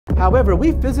However,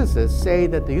 we physicists say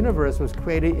that the universe was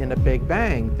created in a Big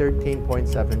Bang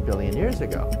 13.7 billion years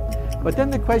ago. But then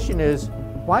the question is,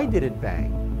 why did it bang?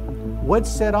 What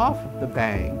set off the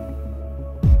bang?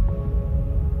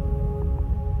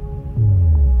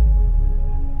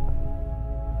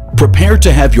 Prepare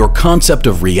to have your concept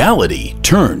of reality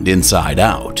turned inside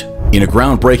out. In a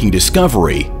groundbreaking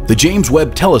discovery, the James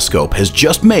Webb Telescope has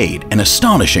just made an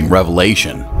astonishing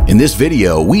revelation. In this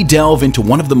video, we delve into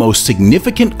one of the most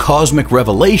significant cosmic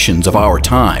revelations of our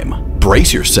time.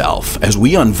 Brace yourself as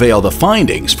we unveil the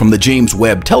findings from the James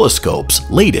Webb Telescope's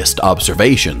latest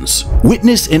observations.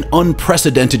 Witness an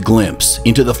unprecedented glimpse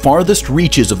into the farthest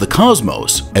reaches of the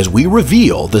cosmos as we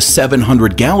reveal the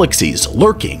 700 galaxies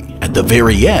lurking at the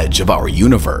very edge of our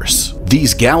universe.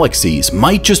 These galaxies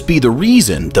might just be the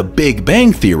reason the Big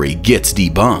Bang Theory gets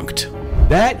debunked.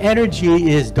 That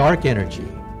energy is dark energy.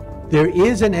 There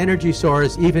is an energy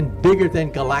source even bigger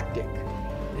than galactic.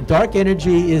 Dark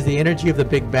energy is the energy of the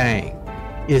Big Bang.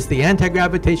 It's the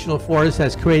anti-gravitational force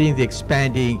that's creating the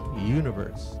expanding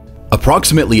universe.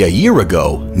 Approximately a year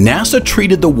ago, NASA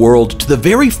treated the world to the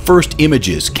very first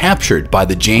images captured by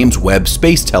the James Webb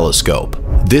Space Telescope.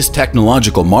 This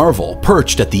technological marvel,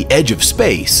 perched at the edge of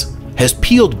space, has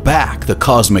peeled back the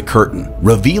cosmic curtain,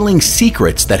 revealing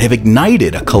secrets that have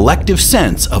ignited a collective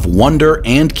sense of wonder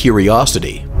and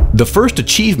curiosity. The first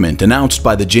achievement announced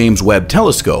by the James Webb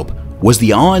Telescope was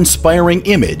the awe-inspiring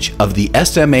image of the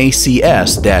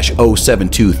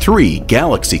SMACS-0723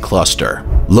 galaxy cluster.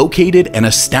 Located an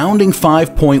astounding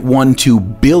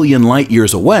 5.12 billion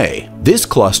light-years away, this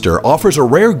cluster offers a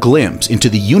rare glimpse into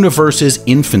the universe's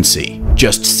infancy,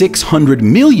 just 600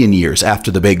 million years after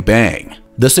the Big Bang.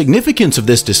 The significance of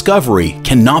this discovery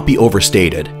cannot be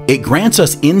overstated. It grants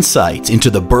us insights into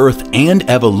the birth and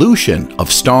evolution of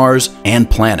stars and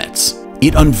planets.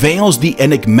 It unveils the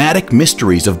enigmatic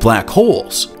mysteries of black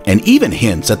holes and even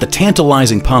hints at the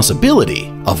tantalizing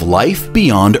possibility of life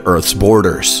beyond Earth's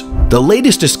borders. The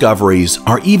latest discoveries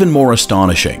are even more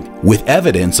astonishing, with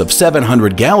evidence of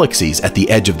 700 galaxies at the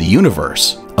edge of the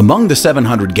universe. Among the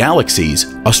 700 galaxies,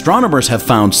 astronomers have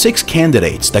found 6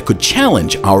 candidates that could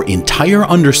challenge our entire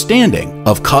understanding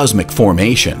of cosmic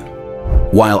formation.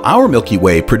 While our Milky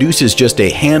Way produces just a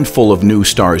handful of new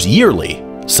stars yearly,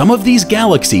 some of these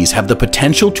galaxies have the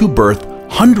potential to birth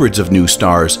hundreds of new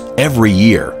stars every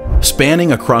year,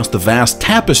 spanning across the vast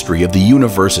tapestry of the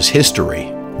universe's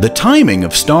history. The timing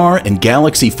of star and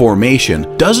galaxy formation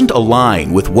doesn't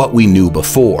align with what we knew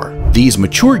before. These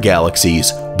mature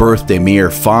galaxies, birthed a mere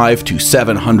 500 to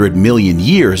 700 million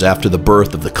years after the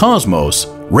birth of the cosmos,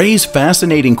 raise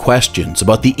fascinating questions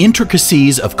about the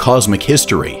intricacies of cosmic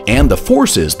history and the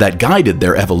forces that guided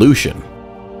their evolution.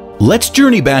 Let's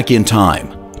journey back in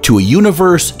time to a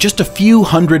universe just a few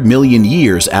hundred million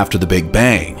years after the Big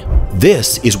Bang.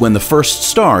 This is when the first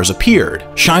stars appeared,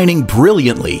 shining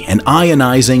brilliantly and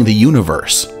ionizing the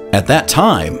universe. At that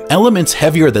time, elements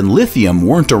heavier than lithium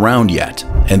weren't around yet,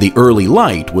 and the early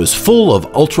light was full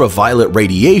of ultraviolet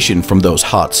radiation from those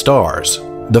hot stars.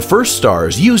 The first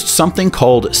stars used something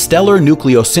called stellar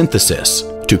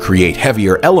nucleosynthesis to create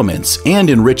heavier elements and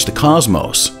enrich the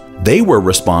cosmos. They were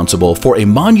responsible for a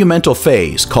monumental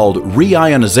phase called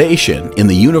reionization in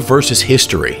the universe's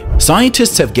history.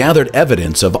 Scientists have gathered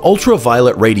evidence of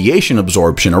ultraviolet radiation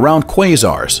absorption around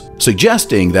quasars,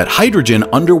 suggesting that hydrogen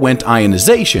underwent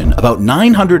ionization about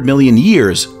 900 million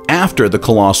years after the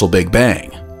colossal Big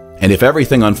Bang. And if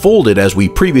everything unfolded as we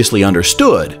previously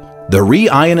understood, the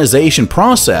reionization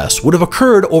process would have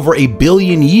occurred over 1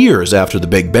 billion years after the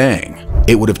Big Bang.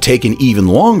 It would have taken even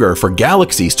longer for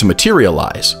galaxies to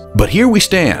materialize. But here we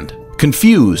stand,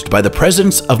 confused by the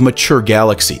presence of mature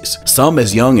galaxies, some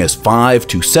as young as 500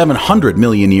 to 700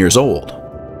 million years old.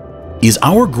 Is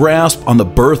our grasp on the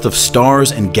birth of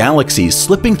stars and galaxies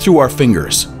slipping through our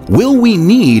fingers? Will we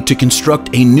need to construct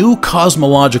a new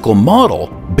cosmological model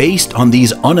based on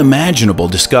these unimaginable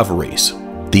discoveries?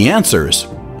 The answers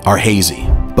are hazy.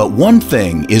 But one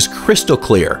thing is crystal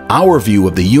clear: our view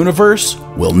of the universe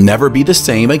will never be the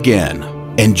same again.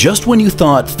 And just when you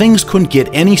thought things couldn't get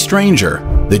any stranger,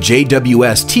 the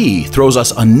JWST throws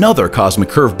us another cosmic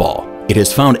curveball. It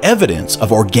has found evidence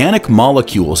of organic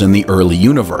molecules in the early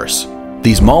universe.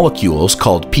 These molecules,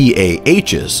 called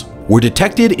PAHs, were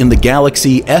detected in the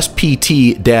galaxy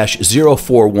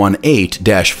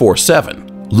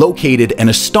SPT-0418-47, located an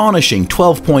astonishing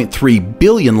 12.3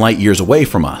 billion light-years away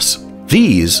from us.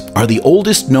 These are the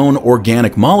oldest known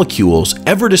organic molecules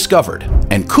ever discovered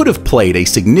and could have played a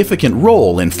significant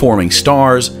role in forming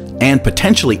stars and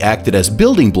potentially acted as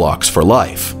building blocks for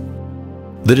life.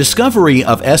 The discovery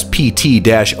of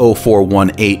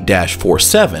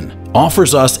SPT-0418-47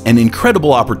 offers us an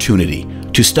incredible opportunity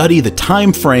to study the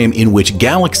time frame in which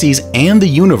galaxies and the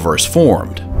universe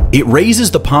formed. It raises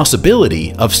the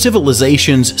possibility of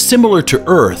civilizations similar to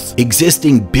Earth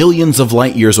existing billions of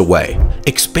light years away,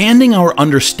 expanding our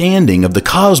understanding of the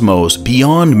cosmos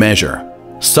beyond measure.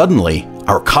 Suddenly,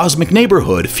 our cosmic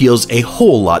neighborhood feels a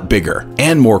whole lot bigger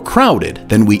and more crowded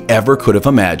than we ever could have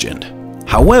imagined.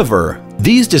 However,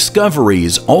 these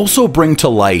discoveries also bring to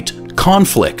light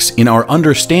conflicts in our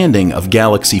understanding of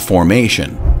galaxy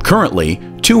formation. Currently,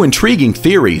 two intriguing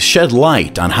theories shed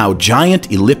light on how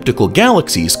giant elliptical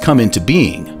galaxies come into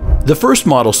being. The first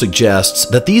model suggests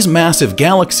that these massive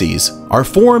galaxies are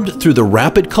formed through the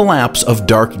rapid collapse of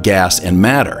dark gas and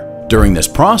matter. During this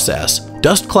process,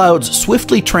 dust clouds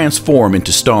swiftly transform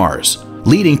into stars,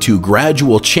 leading to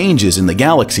gradual changes in the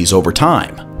galaxies over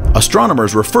time.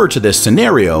 Astronomers refer to this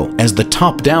scenario as the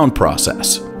top-down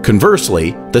process.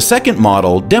 Conversely, the second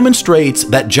model demonstrates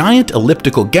that giant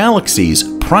elliptical galaxies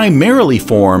primarily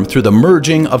form through the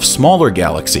merging of smaller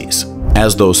galaxies.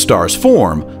 As those stars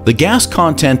form, the gas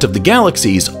content of the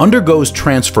galaxies undergoes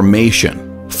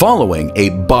transformation, following a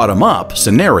bottom-up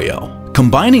scenario.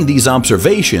 Combining these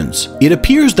observations, it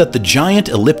appears that the giant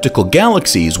elliptical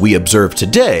galaxies we observe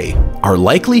today are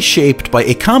likely shaped by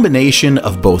a combination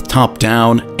of both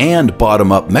top-down and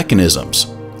bottom-up mechanisms.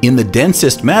 In the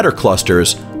densest matter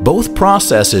clusters, both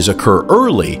processes occur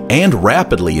early and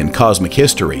rapidly in cosmic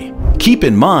history. Keep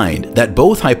in mind that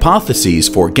both hypotheses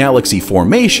for galaxy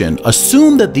formation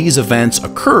assume that these events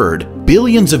occurred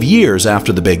billions of years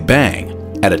after the Big Bang,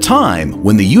 at a time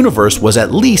when the universe was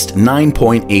at least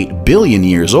 9.8 billion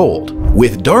years old,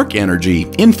 with dark energy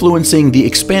influencing the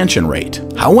expansion rate.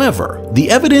 However, the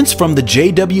evidence from the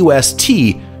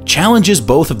JWST challenges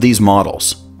both of these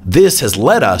models. This has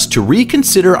led us to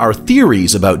reconsider our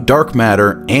theories about dark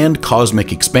matter and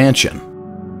cosmic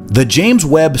expansion. The James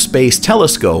Webb Space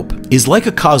Telescope is like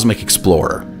a cosmic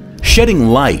explorer, shedding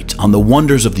light on the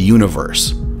wonders of the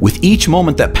universe. With each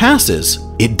moment that passes,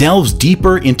 it delves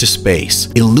deeper into space,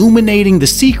 illuminating the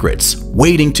secrets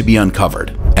waiting to be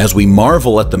uncovered. As we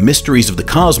marvel at the mysteries of the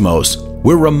cosmos,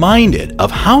 we're reminded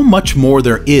of how much more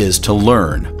there is to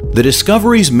learn. The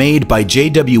discoveries made by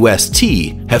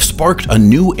JWST have sparked a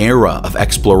new era of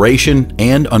exploration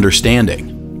and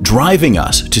understanding, driving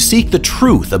us to seek the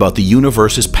truth about the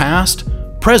universe's past,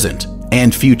 present,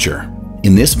 and future.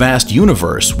 In this vast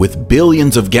universe, with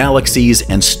billions of galaxies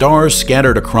and stars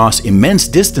scattered across immense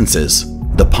distances,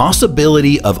 the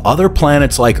possibility of other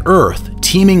planets like Earth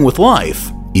teeming with life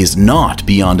is not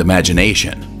beyond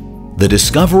imagination. The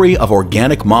discovery of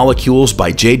organic molecules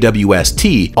by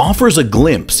JWST offers a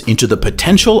glimpse into the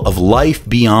potential of life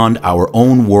beyond our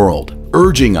own world,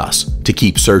 urging us to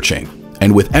keep searching.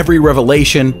 And with every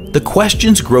revelation, the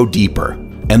questions grow deeper,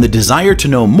 and the desire to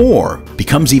know more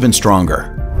becomes even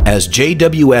stronger. As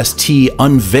JWST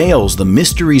unveils the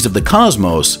mysteries of the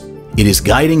cosmos, it is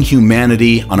guiding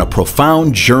humanity on a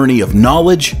profound journey of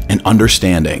knowledge and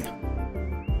understanding.